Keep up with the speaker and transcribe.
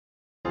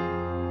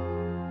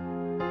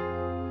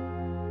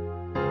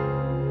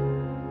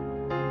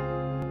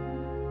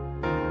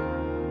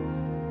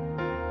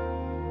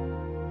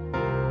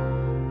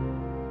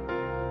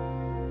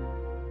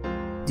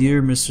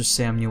Dear Mr.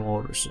 Samuel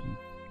Alderson,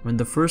 when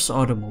the first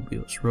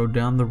automobiles rode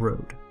down the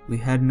road, we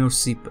had no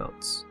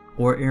seatbelts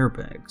or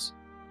airbags,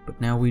 but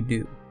now we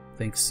do,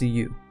 thanks to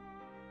you.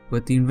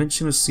 With the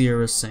invention of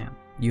Sierra Sam,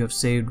 you have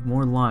saved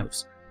more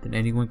lives than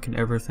anyone can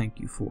ever thank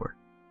you for.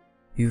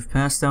 You have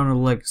passed down a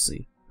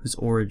legacy whose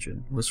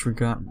origin was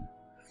forgotten.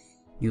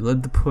 You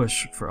led the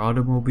push for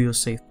automobile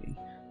safety,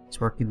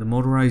 sparking the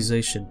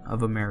motorization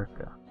of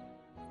America.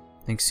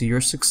 Thanks to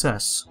your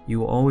success, you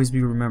will always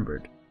be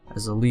remembered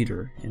as a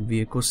leader in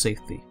vehicle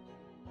safety.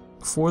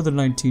 Before the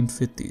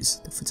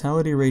 1950s, the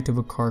fatality rate of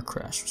a car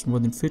crash was more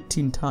than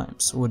 15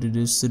 times what it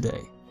is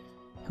today.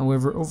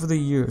 However, over the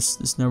years,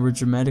 this number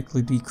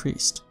dramatically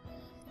decreased.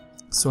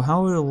 So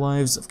how are the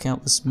lives of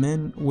countless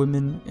men,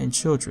 women, and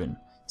children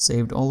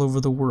saved all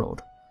over the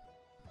world?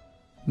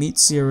 Meet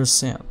Sierra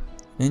Sam,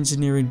 an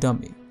engineering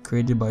dummy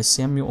created by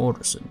Samuel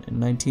Alderson in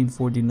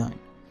 1949.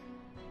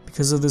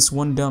 Because of this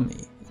one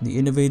dummy and the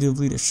innovative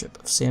leadership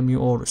of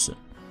Samuel Alderson,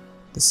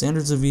 the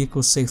standards of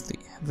vehicle safety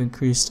have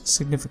increased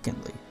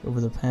significantly over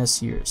the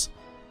past years.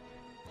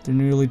 The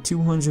nearly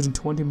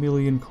 220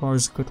 million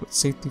cars equipped with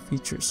safety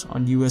features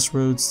on US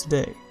roads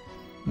today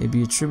may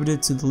be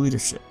attributed to the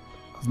leadership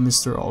of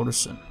Mr.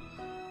 Alderson.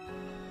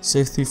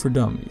 Safety for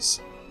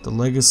Dummies, the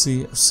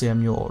legacy of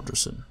Samuel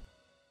Alderson.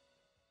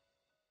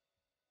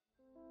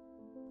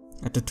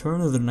 At the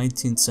turn of the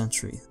 19th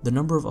century, the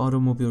number of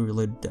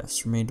automobile-related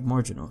deaths remained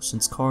marginal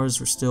since cars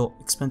were still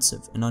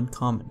expensive and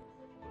uncommon.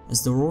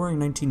 As the roaring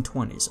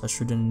 1920s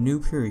ushered in a new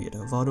period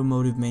of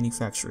automotive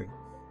manufacturing,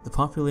 the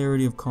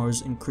popularity of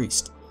cars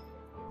increased.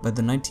 By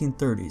the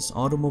 1930s,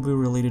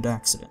 automobile-related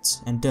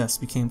accidents and deaths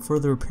became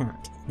further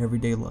apparent in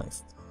everyday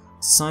life.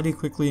 Society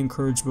quickly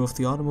encouraged both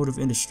the automotive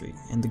industry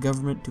and the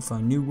government to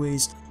find new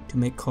ways to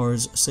make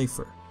cars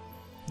safer.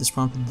 This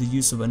prompted the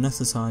use of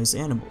anesthetized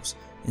animals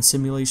in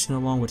simulation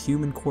along with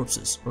human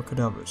corpses or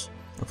cadavers,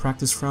 a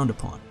practice frowned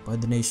upon by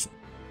the nation.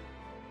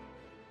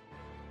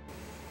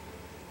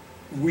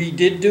 We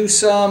did do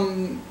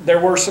there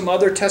were some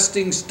other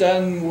testings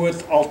done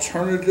with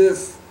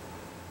alternative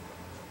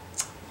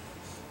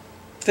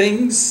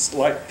things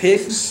like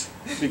pigs,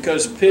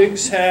 because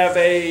pigs have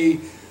a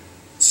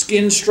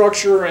skin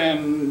structure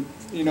and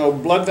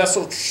blood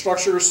vessel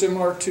structure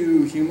similar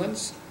to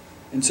humans.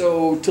 And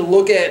so to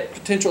look at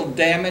potential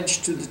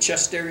damage to the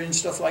chest area and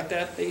stuff like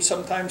that, they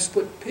sometimes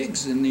put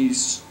pigs in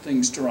these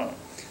things to run them.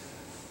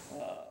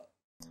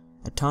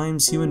 At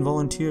times, human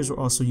volunteers were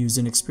also used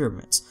in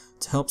experiments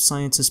to help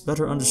scientists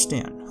better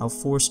understand how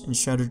force in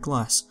shattered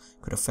glass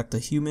could affect the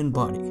human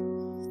body.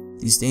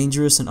 These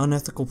dangerous and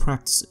unethical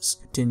practices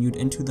continued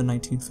into the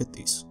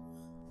 1950s.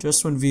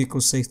 Just when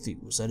vehicle safety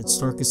was at its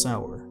darkest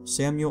hour,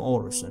 Samuel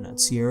Alderson at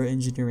Sierra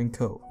Engineering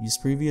Co.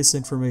 used previous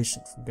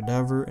information from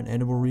cadaver and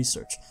animal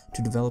research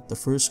to develop the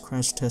first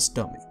crash test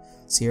dummy,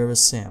 Sierra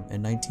Sam,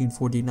 in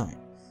 1949.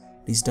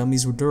 These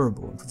dummies were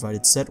durable and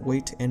provided set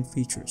weight and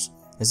features,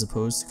 as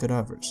opposed to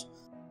cadavers.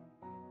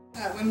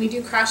 When we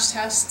do crash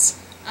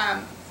tests,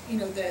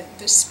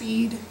 the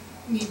speed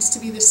needs to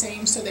be the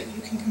same so that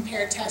you can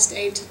compare test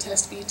A to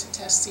test B to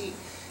test C.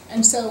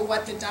 And so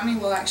what the dummy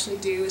will actually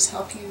do is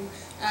help you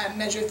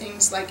measure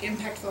things like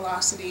impact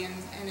velocity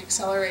and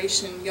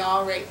acceleration,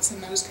 yaw rates,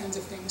 and those kinds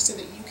of things so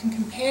that you can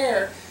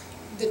compare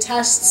the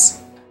tests.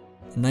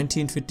 In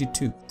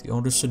 1952, the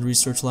Alderson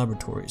Research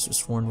Laboratories was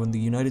formed when the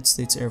United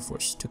States Air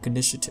Force took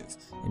initiative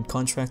and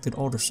contracted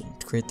Alderson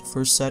to create the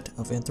first set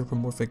of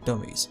anthropomorphic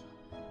dummies.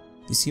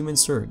 These human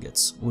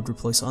surrogates would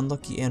replace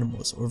unlucky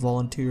animals or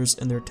volunteers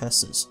in their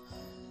tests.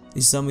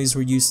 These dummies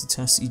were used to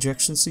test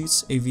ejection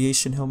seats,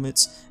 aviation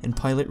helmets, and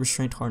pilot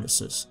restraint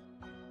harnesses.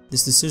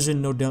 This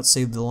decision no doubt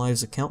saved the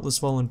lives of countless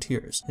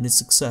volunteers, and its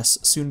success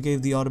soon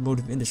gave the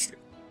automotive industry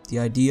the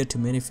idea to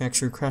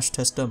manufacture crash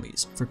test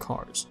dummies for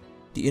cars.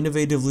 The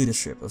innovative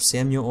leadership of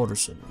Samuel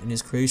Alderson and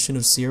his creation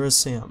of Sierra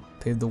Sam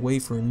paved the way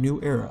for a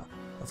new era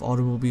of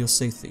automobile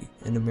safety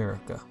in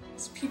America.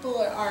 People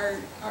are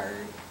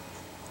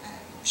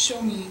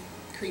show me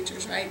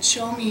creatures, right?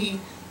 Show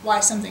me why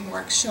something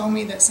works, show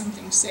me that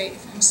something's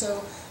safe. And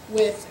so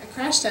with a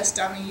crash test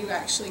dummy, you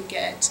actually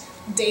get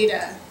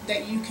data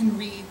that you can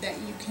read, that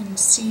you can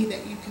see,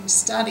 that you can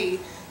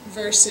study,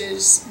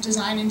 versus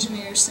design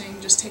engineers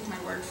saying, just take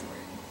my word for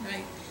it,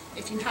 right?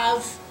 If you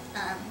have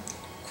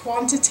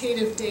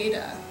quantitative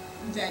data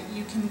that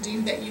you can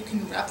do, that you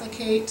can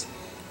replicate,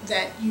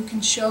 that you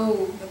can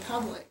show the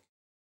public.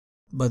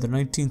 By the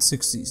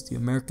 1960s, the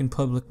American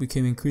public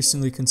became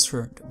increasingly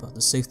concerned about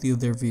the safety of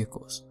their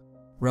vehicles.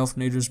 Ralph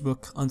Nader's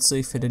book,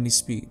 Unsafe at Any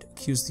Speed,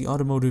 accused the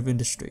automotive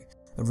industry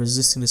of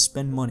resisting to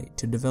spend money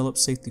to develop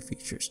safety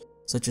features,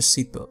 such as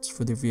seatbelts,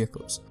 for their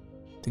vehicles.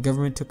 The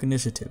government took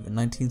initiative in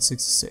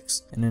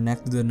 1966 and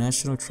enacted the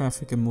National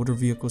Traffic and Motor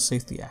Vehicle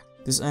Safety Act.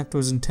 This act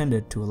was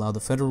intended to allow the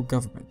federal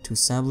government to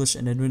establish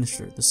and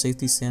administer the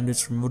safety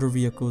standards for motor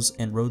vehicles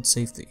and road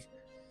safety.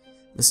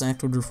 This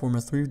act would reform a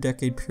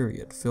 3-decade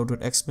period filled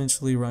with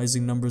exponentially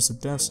rising numbers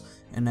of deaths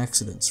and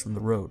accidents from the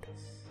road.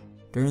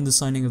 During the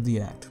signing of the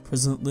act,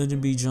 President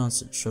Lyndon B.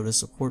 Johnson showed his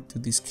support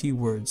through these key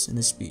words in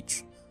his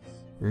speech.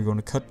 We're going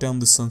to cut down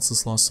the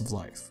senseless loss of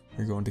life.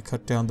 We're going to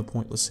cut down the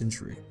pointless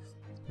injury.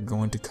 We're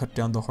going to cut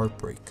down the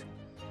heartbreak.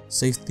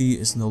 Safety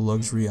is no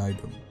luxury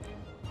item.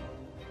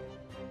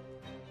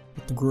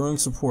 With the growing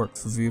support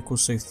for vehicle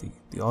safety,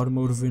 the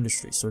automotive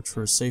industry searched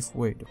for a safe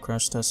way to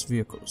crash test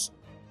vehicles.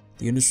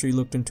 The industry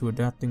looked into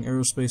adapting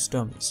aerospace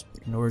dummies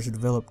in order to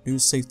develop new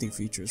safety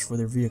features for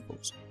their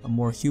vehicles. A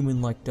more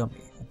human-like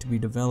dummy had to be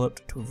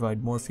developed to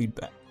provide more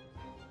feedback.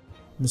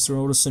 Mr.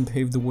 Alderson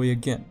paved the way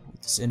again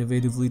with his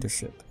innovative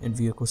leadership in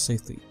vehicle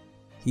safety.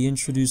 He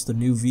introduced the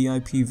new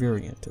VIP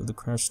variant of the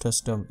crash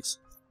test dummies,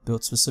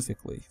 built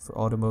specifically for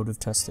automotive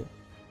testing.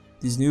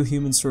 These new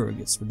human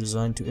surrogates were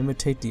designed to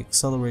imitate the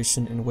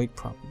acceleration and weight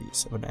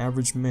properties of an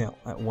average male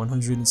at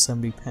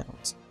 170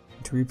 pounds,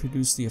 and to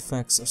reproduce the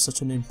effects of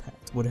such an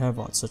impact would have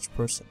on such a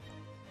person.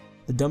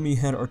 The dummy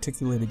had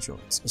articulated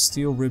joints, a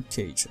steel rib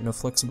cage, and a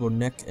flexible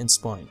neck and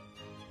spine.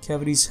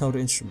 Cavities held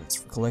instruments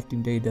for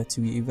collecting data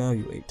to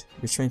evaluate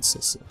restraint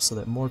systems so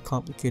that more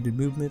complicated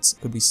movements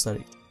could be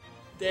studied.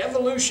 The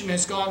evolution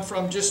has gone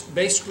from just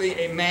basically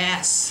a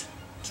mass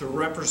to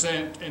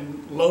represent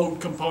and load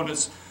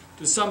components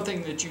to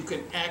something that you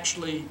can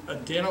actually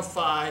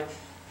identify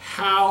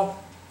how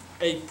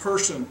a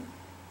person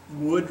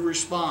would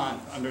respond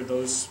under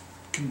those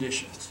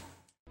conditions.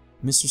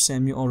 Mr.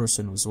 Samuel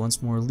Alderson was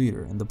once more a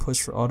leader in the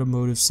push for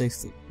automotive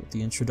safety with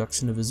the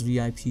introduction of his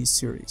VIP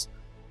series.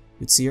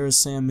 With Sierra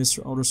Sam,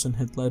 Mr. Alderson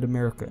had led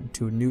America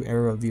into a new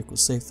era of vehicle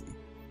safety,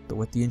 but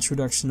with the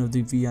introduction of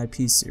the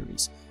VIP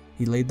series,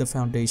 he laid the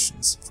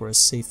foundations for a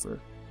safer,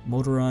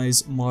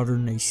 motorized,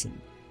 modern nation.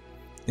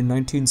 In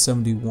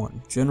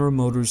 1971, General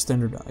Motors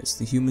standardized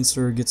the human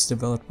surrogates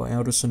developed by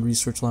Alderson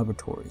Research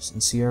Laboratories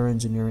and Sierra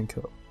Engineering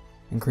Co.,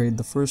 and created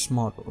the first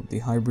model of the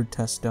Hybrid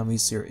Test Dummy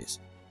series.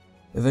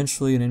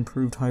 Eventually, an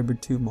improved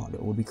Hybrid 2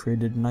 model would be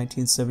created in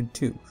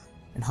 1972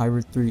 and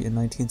Hybrid 3 in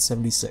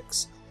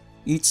 1976.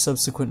 Each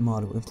subsequent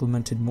model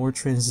implemented more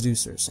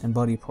transducers and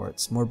body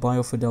parts more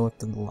biofidelic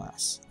than the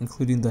last,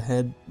 including the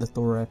head, the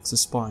thorax, the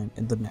spine,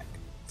 and the neck.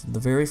 From the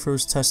very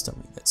first test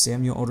dummy that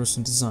Samuel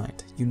Alderson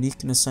designed,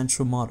 unique and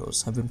essential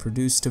models have been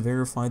produced to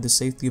verify the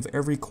safety of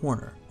every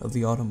corner of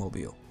the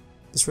automobile.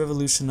 This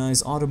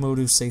revolutionized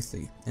automotive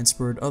safety and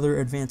spurred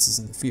other advances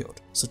in the field,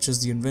 such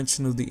as the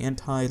invention of the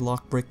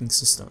anti-lock braking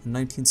system in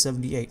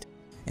 1978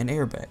 and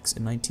airbags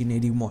in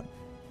 1981.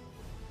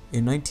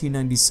 In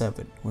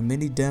 1997, when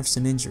many deaths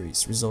and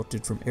injuries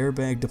resulted from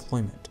airbag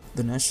deployment,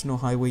 the National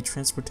Highway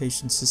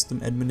Transportation System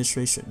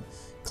Administration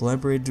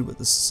collaborated with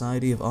the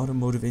Society of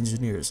Automotive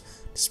Engineers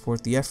to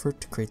support the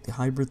effort to create the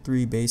Hybrid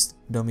 3-based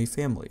dummy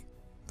family.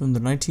 From the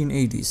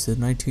 1980s to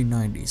the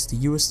 1990s, the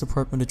U.S.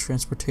 Department of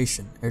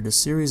Transportation aired a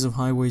series of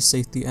highway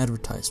safety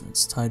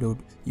advertisements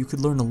titled "You Could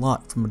Learn a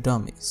Lot from a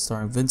Dummy,"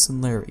 starring Vince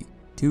and Larry,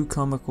 two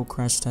comical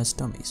crash test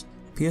dummies.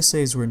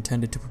 PSAs were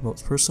intended to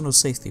promote personal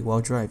safety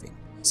while driving.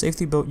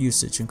 Safety belt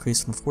usage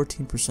increased from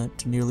 14%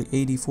 to nearly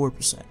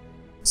 84%.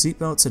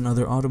 Seatbelts and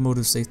other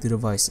automotive safety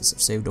devices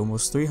have saved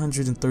almost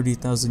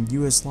 330,000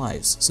 U.S.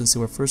 lives since they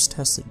were first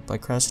tested by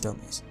crash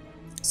dummies.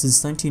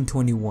 Since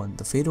 1921,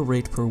 the fatal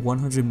rate per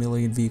 100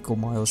 million vehicle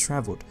miles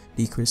traveled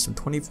decreased from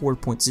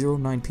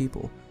 24.09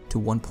 people to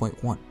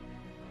 1.1.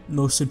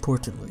 Most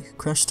importantly,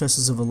 crash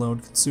tests have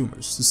allowed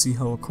consumers to see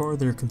how a car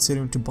they are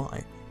considering to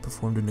buy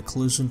performed in a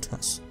collision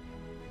test.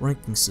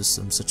 Ranking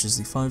systems such as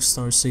the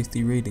 5-star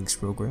safety ratings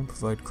program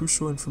provide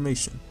crucial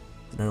information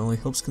that not only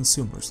helps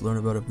consumers learn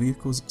about a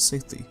vehicle's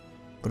safety,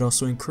 but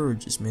also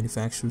encourages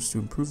manufacturers to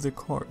improve their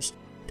cars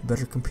to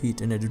better compete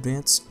in an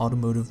advanced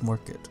automotive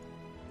market.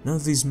 None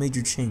of these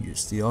major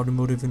changes to the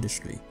automotive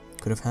industry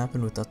could have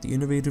happened without the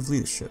innovative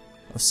leadership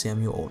of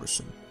Samuel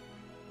Alderson.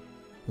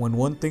 When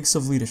one thinks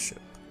of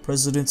leadership,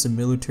 presidents and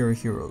military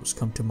heroes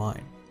come to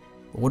mind.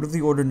 But what of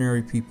the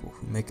ordinary people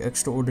who make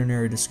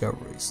extraordinary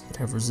discoveries that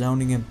have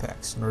resounding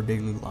impacts on our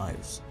daily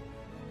lives?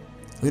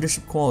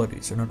 Leadership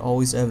qualities are not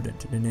always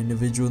evident in an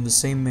individual in the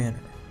same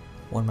manner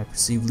one might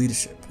perceive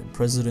leadership in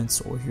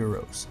presidents or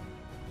heroes.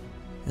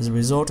 As a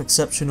result,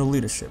 exceptional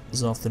leadership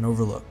is often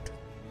overlooked.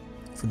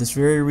 For this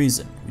very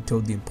reason, we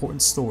told the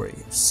important story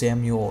of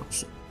Samuel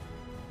Alderson.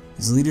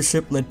 His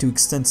leadership led to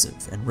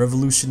extensive and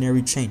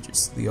revolutionary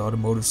changes to the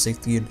automotive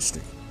safety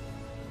industry.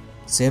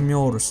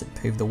 Samuel Alderson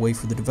paved the way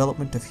for the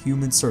development of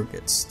human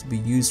surrogates to be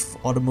used for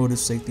automotive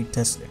safety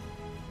testing.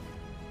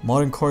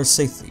 Modern car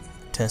safety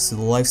attests to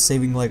the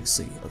life-saving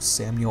legacy of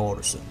Samuel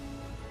Alderson.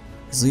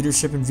 His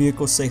leadership in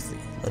vehicle safety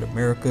led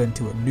America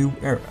into a new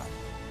era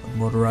of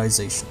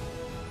motorization.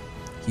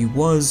 He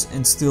was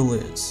and still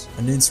is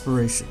an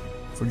inspiration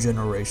for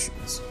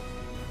generations.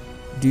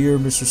 Dear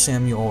Mr.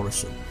 Samuel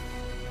Alderson,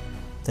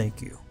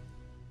 thank you.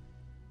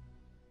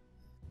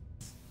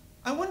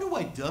 I wonder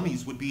why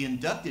dummies would be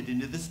inducted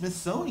into the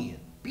Smithsonian.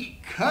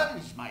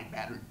 Because, my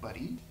battered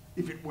buddy,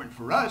 if it weren't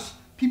for us,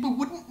 people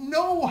wouldn't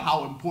know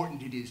how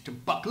important it is to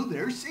buckle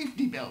their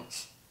safety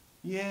belts.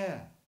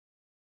 Yeah.